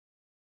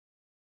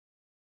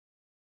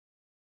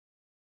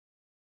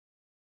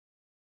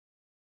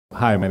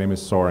Hi, my name is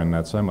Soren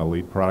Netza. I'm a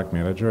lead product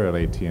manager at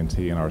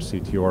AT&T in our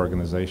CTO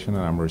organization,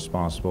 and I'm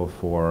responsible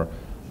for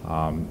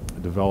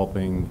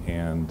developing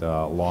and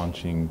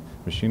launching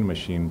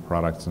machine-to-machine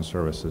products and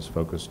services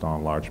focused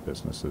on large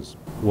businesses.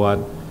 What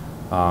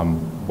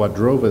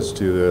drove us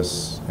to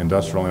this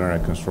Industrial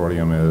Internet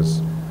Consortium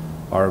is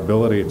our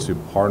ability to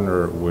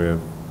partner with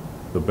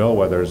the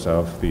bellwethers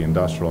of the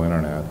industrial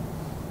internet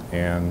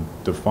and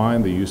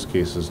define the use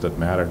cases that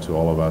matter to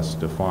all of us,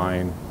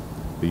 define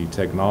the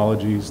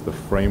technologies, the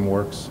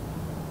frameworks,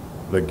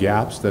 the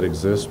gaps that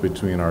exist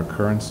between our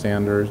current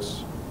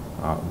standards,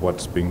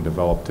 what's being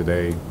developed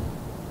today,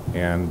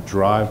 and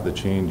drive the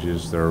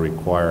changes that are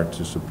required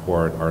to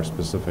support our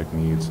specific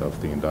needs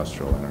of the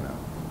industrial internet.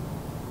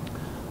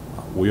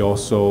 We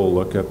also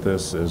look at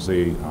this as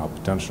a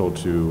potential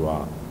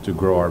to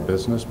grow our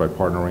business by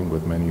partnering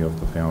with many of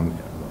the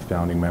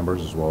founding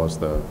members as well as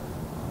the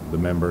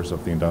members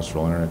of the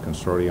Industrial Internet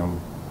Consortium.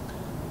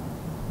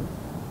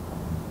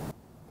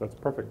 That's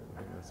perfect.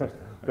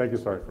 Thank you,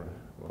 sorry for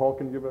Paul,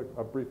 can you give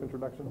a brief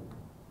introduction?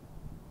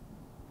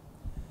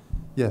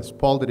 Yes,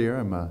 Paul Didier.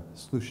 I'm a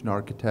solution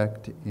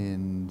architect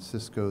in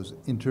Cisco's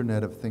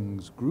Internet of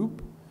Things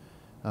group.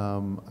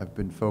 I've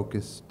been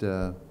focused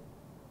 8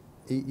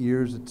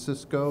 years at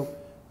Cisco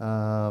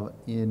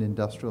in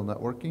industrial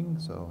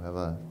networking, so I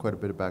have quite a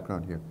bit of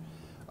background here.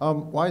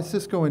 Why is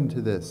Cisco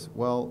into this?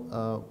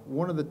 Well,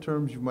 one of the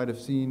terms you might have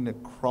seen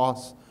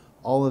across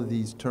all of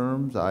these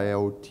terms,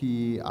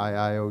 IoT,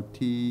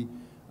 IIoT,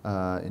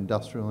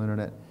 industrial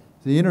internet,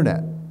 the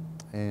internet.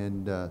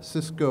 And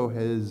Cisco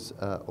has,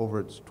 over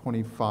its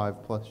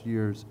 25 plus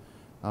years,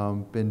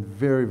 been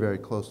very, very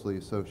closely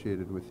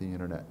associated with the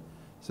internet.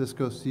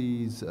 Cisco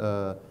sees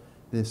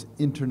this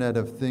Internet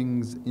of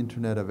Things,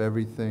 Internet of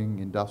Everything,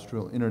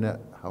 industrial internet,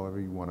 however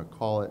you want to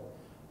call it,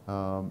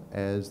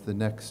 as the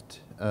next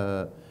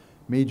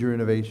major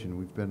innovation.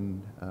 We've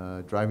been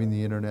driving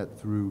the internet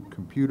through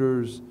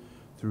computers,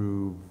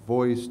 through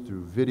voice,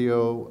 through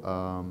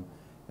video,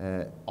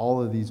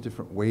 all of these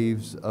different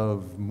waves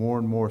of more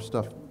and more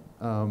stuff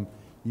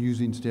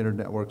using standard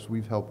networks.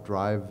 We've helped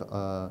drive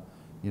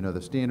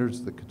the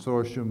standards, the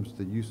consortiums,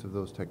 the use of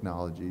those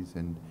technologies,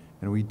 and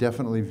we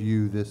definitely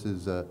view this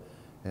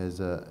as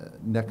a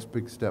next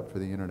big step for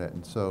the internet.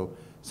 And so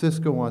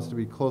Cisco wants to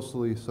be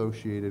closely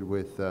associated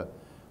with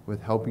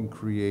helping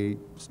create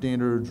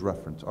standards,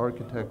 reference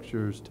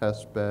architectures,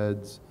 test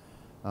beds,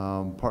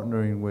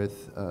 partnering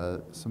with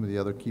some of the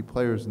other key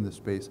players in this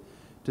space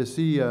to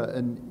see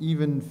an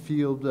even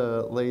field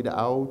laid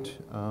out,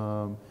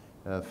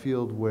 a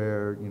field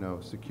where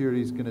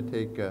security is going to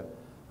take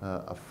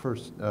a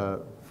first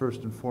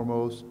and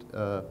foremost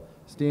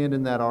stand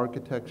in that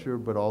architecture,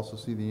 but also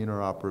see the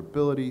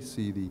interoperability,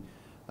 see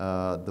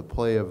the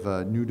play of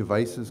new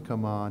devices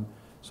come on.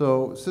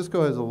 So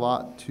Cisco has a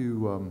lot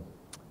to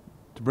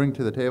bring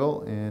to the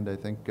table, and I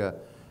think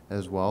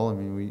as well, I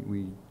mean,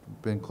 we've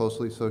been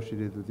closely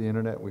associated with the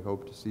internet. We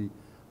hope to see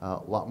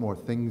a lot more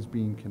things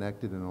being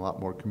connected and a lot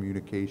more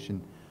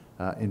communication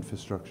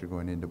infrastructure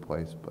going into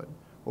place. But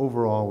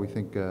overall, we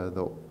think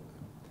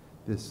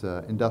this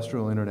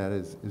industrial internet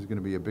is going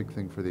to be a big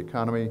thing for the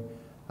economy,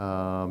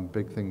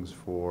 big things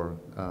for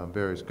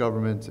various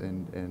governments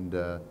and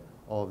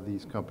all of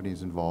these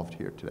companies involved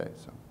here today.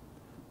 So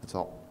that's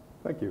all.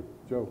 Thank you.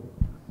 Joe,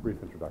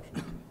 brief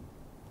introduction.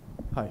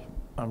 Hi,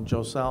 I'm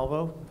Joe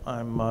Salvo.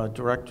 I'm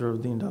Director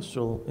of the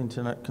Industrial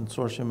Internet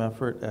Consortium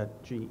effort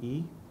at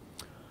GE.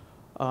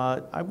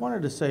 I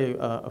wanted to say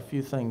a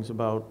few things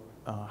about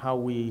how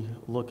we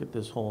look at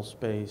this whole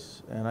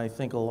space, and I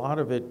think a lot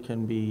of it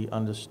can be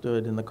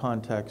understood in the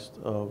context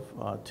of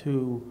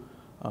two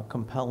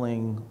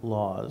compelling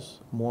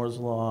laws, Moore's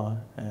Law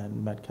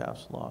and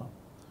Metcalfe's Law.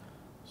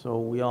 So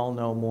we all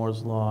know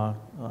Moore's Law,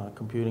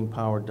 computing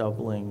power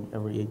doubling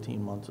every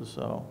 18 months or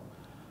so.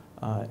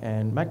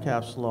 And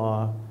Metcalfe's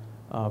Law,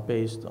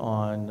 based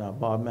on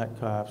Bob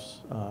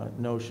Metcalfe's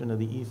notion of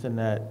the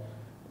Ethernet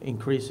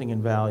increasing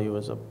in value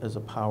as a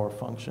power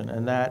function.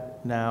 And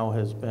that now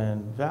has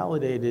been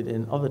validated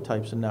in other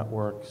types of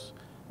networks,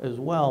 as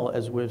well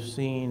as we've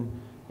seen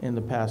in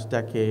the past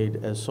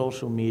decade as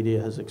social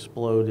media has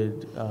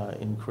exploded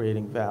in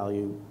creating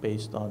value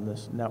based on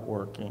this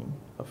networking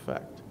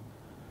effect.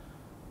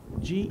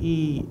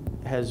 GE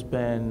has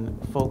been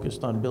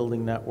focused on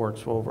building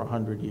networks for over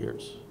 100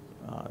 years.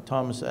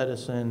 Thomas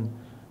Edison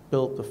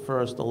built the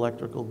first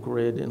electrical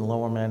grid in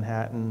Lower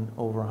Manhattan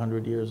over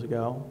 100 years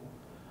ago.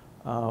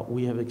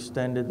 We have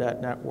extended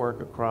that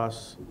network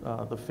across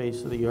the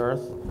face of the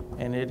earth,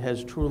 and it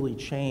has truly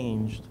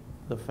changed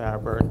the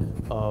fabric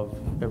of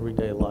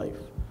everyday life.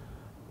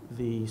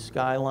 The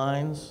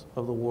skylines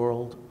of the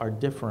world are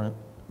different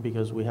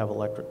because we have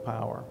electric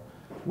power.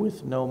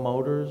 With no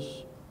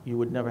motors, you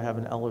would never have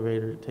an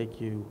elevator to take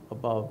you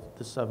above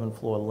the 7th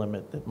floor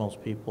limit that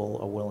most people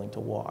are willing to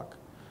walk.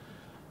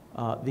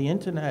 The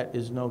internet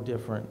is no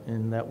different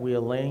in that we are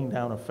laying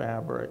down a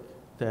fabric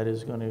that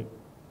is going to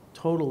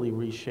totally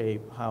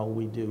reshape how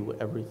we do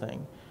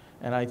everything.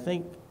 And I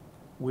think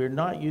we're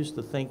not used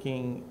to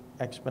thinking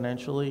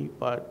exponentially,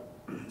 but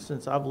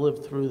since I've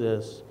lived through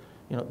this,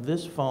 You know,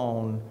 this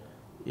phone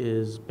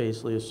is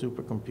basically a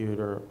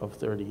supercomputer of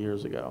 30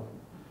 years ago.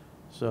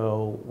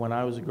 So when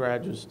I was a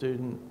graduate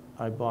student,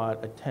 I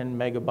bought a 10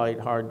 megabyte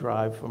hard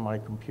drive for my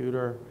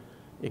computer.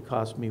 It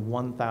cost me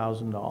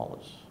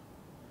 $1,000.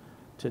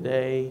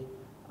 Today,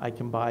 I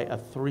can buy a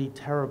 3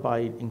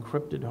 terabyte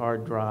encrypted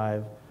hard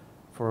drive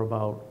for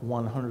about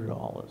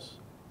 $100.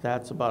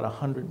 That's about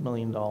 $100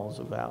 million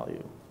of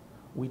value.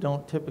 We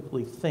don't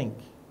typically think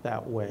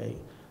that way.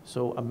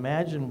 So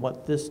imagine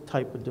what this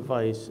type of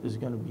device is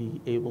going to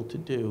be able to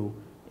do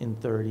in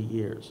 30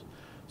 years.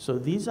 So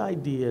these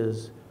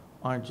ideas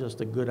aren't just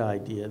a good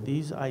idea.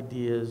 These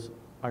ideas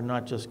are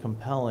not just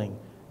compelling,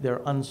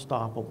 they're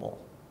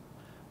unstoppable.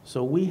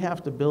 So we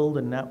have to build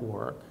a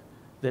network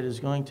that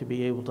is going to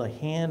be able to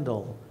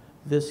handle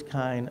this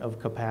kind of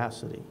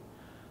capacity.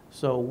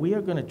 So we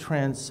are going to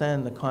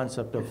transcend the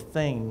concept of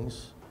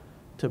things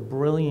to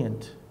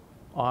brilliant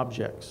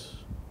objects,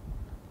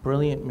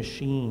 brilliant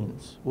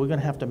machines. We're going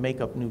to have to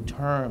make up new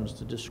terms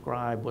to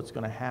describe what's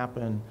going to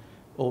happen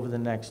over the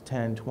next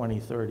 10,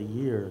 20, 30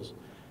 years.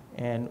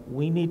 And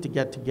we need to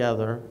get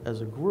together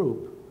as a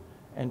group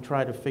and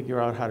try to figure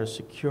out how to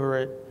secure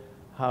it,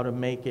 how to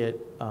make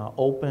it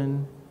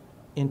open,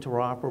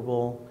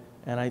 interoperable.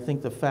 And I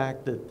think the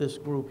fact that this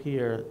group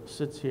here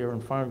sits here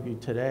in front of you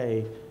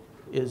today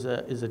is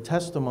a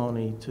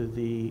testimony to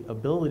the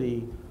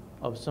ability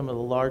of some of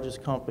the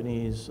largest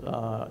companies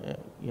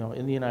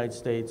in the United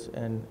States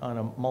and on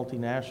a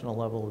multinational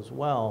level as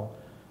well,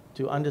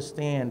 to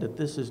understand that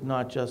this is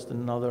not just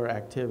another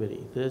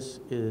activity. This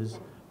is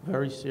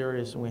very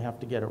serious, and we have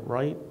to get it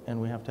right,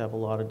 and we have to have a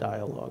lot of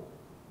dialogue.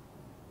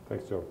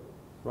 Thanks, Joe.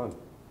 Ron.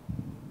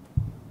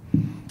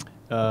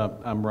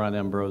 I'm Ron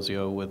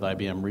Ambrosio with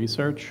IBM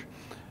Research.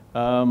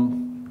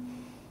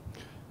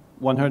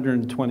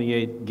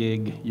 128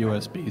 gig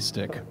USB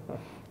stick.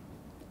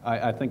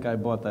 I think I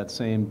bought that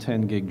same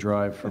 10 gig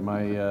drive for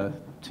my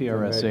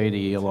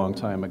TRS-80 a long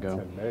time ago.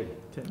 10 meg.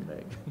 10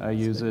 meg. I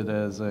use it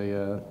as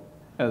a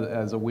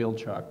wheel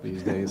chock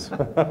these days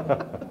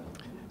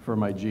for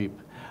my Jeep.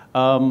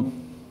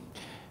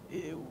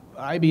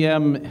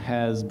 IBM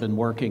has been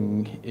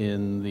working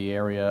in the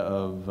area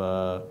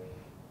of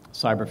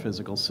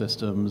cyber-physical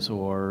systems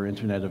or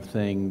Internet of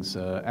Things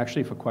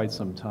actually for quite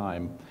some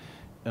time.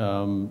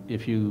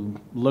 If you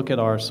look at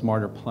our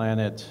Smarter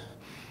Planet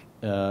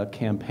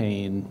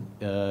campaign,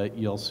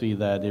 you'll see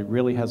that it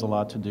really has a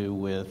lot to do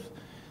with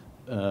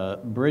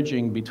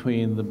bridging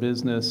between the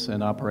business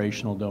and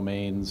operational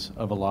domains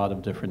of a lot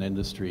of different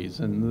industries.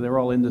 And they're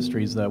all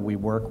industries that we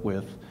work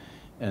with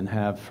and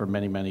have for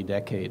many, many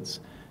decades.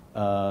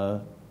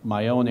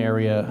 My own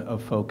area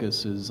of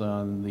focus is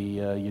on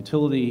the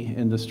utility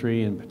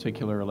industry, in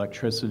particular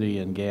electricity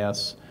and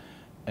gas,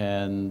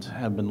 and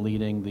have been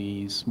leading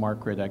the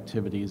smart grid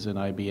activities in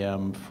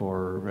IBM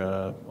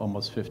for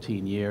almost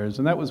 15 years.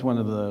 And that was one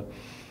of the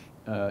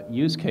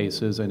use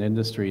cases and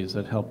industries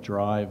that helped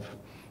drive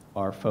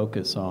our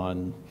focus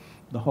on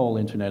the whole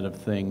Internet of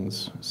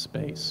Things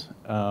space.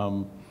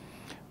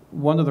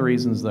 One of the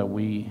reasons that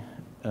we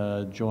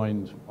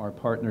joined our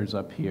partners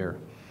up here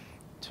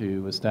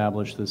to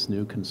establish this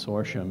new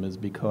consortium is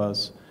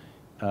because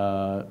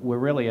we're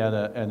really at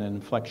an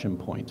inflection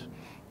point.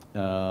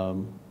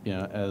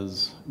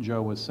 As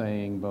Joe was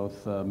saying,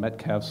 both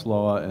Metcalfe's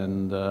law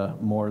and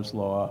Moore's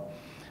law,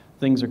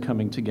 things are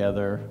coming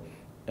together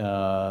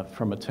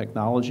from a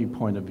technology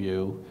point of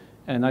view,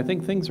 and I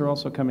think things are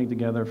also coming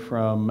together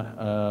from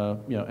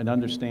an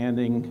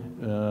understanding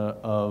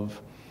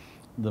of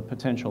the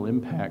potential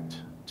impact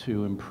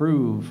to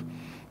improve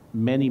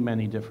many,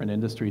 many different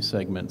industry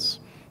segments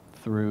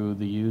through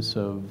the use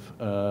of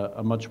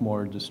a much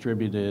more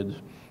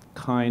distributed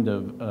kind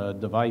of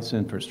device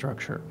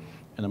infrastructure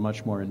and a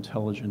much more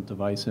intelligent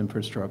device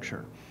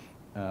infrastructure.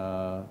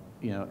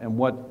 And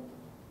what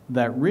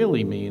that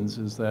really means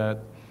is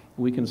that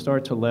we can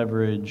start to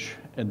leverage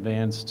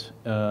advanced,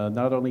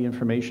 not only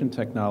information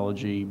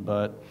technology,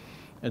 but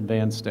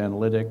advanced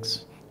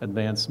analytics,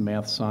 advanced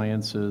math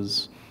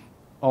sciences,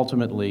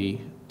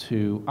 ultimately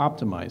to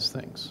optimize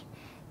things.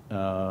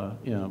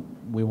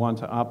 We want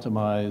to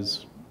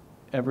optimize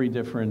every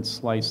different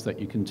slice that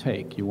you can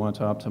take. You want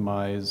to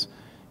optimize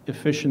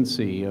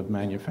efficiency of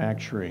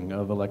manufacturing,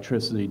 of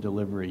electricity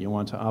delivery. You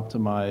want to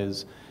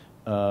optimize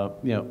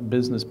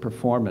business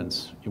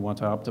performance. You want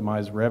to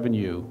optimize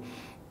revenue.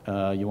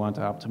 You want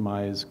to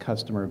optimize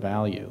customer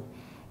value.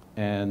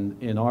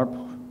 And in our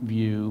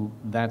view,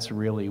 that's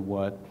really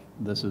what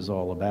this is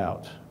all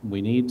about.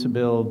 We need to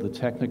build the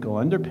technical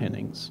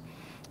underpinnings,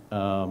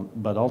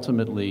 but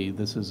ultimately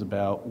this is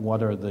about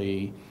what are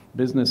the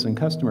business and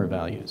customer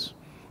values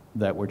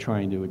that we're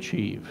trying to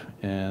achieve.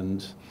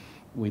 And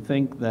we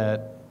think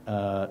that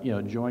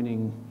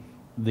joining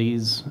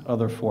these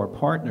other four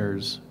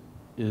partners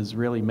is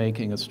really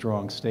making a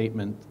strong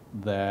statement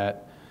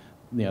that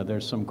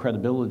there's some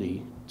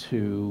credibility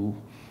to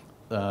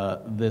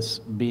this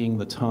being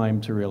the time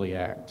to really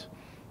act.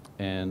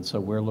 And so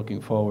we're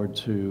looking forward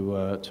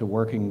to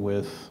working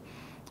with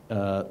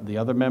the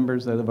other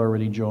members that have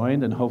already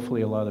joined, and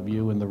hopefully a lot of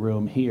you in the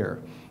room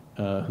here,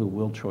 who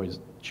will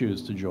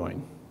choose to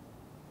join.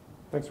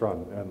 Thanks,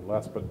 Ron. And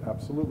last but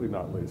absolutely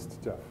not least,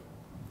 Jeff.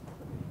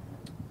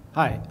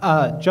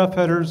 Hi, Jeff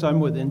Headers. I'm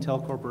with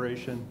Intel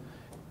Corporation,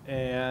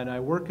 and I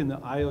work in the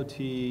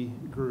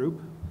IoT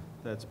group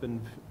that's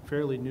been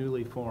fairly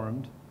newly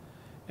formed.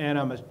 And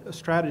I'm a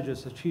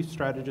strategist, a chief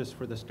strategist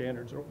for the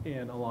Standards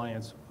and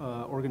Alliance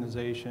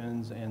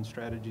organizations and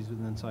strategies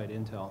within inside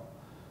Intel.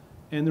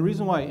 And the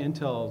reason why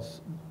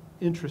Intel's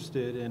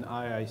interested in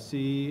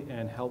IIC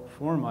and helped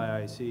form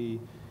IIC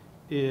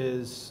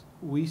is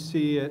we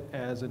see it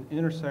as an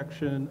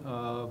intersection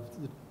of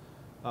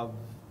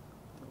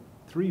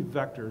three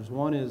vectors.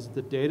 One is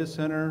the data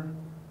center,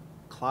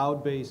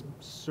 cloud-based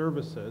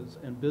services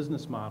and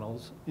business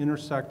models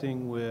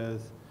intersecting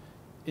with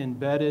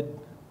embedded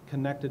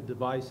connected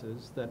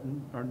devices that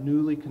are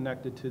newly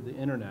connected to the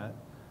internet,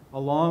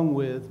 along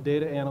with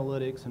data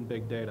analytics and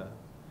big data.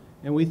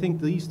 And we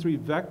think these three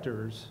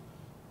vectors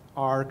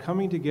are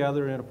coming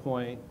together at a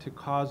point to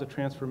cause a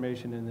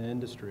transformation in the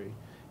industry.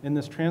 In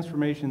this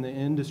transformation in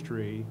the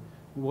industry,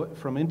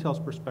 from Intel's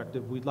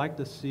perspective, we'd like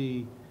to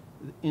see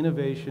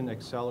innovation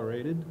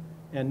accelerated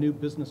and new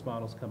business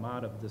models come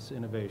out of this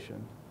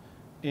innovation.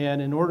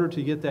 And in order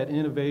to get that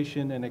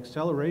innovation and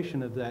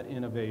acceleration of that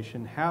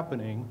innovation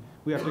happening,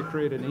 we have to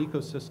create an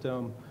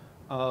ecosystem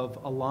of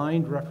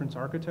aligned reference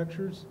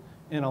architectures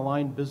and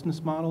aligned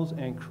business models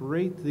and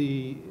create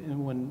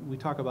and when we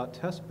talk about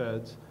test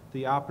beds,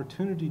 the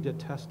opportunity to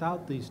test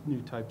out these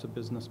new types of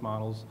business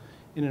models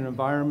in an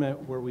environment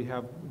where we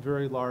have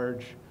very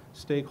large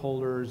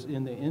stakeholders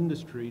in the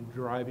industry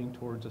driving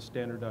towards a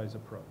standardized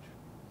approach.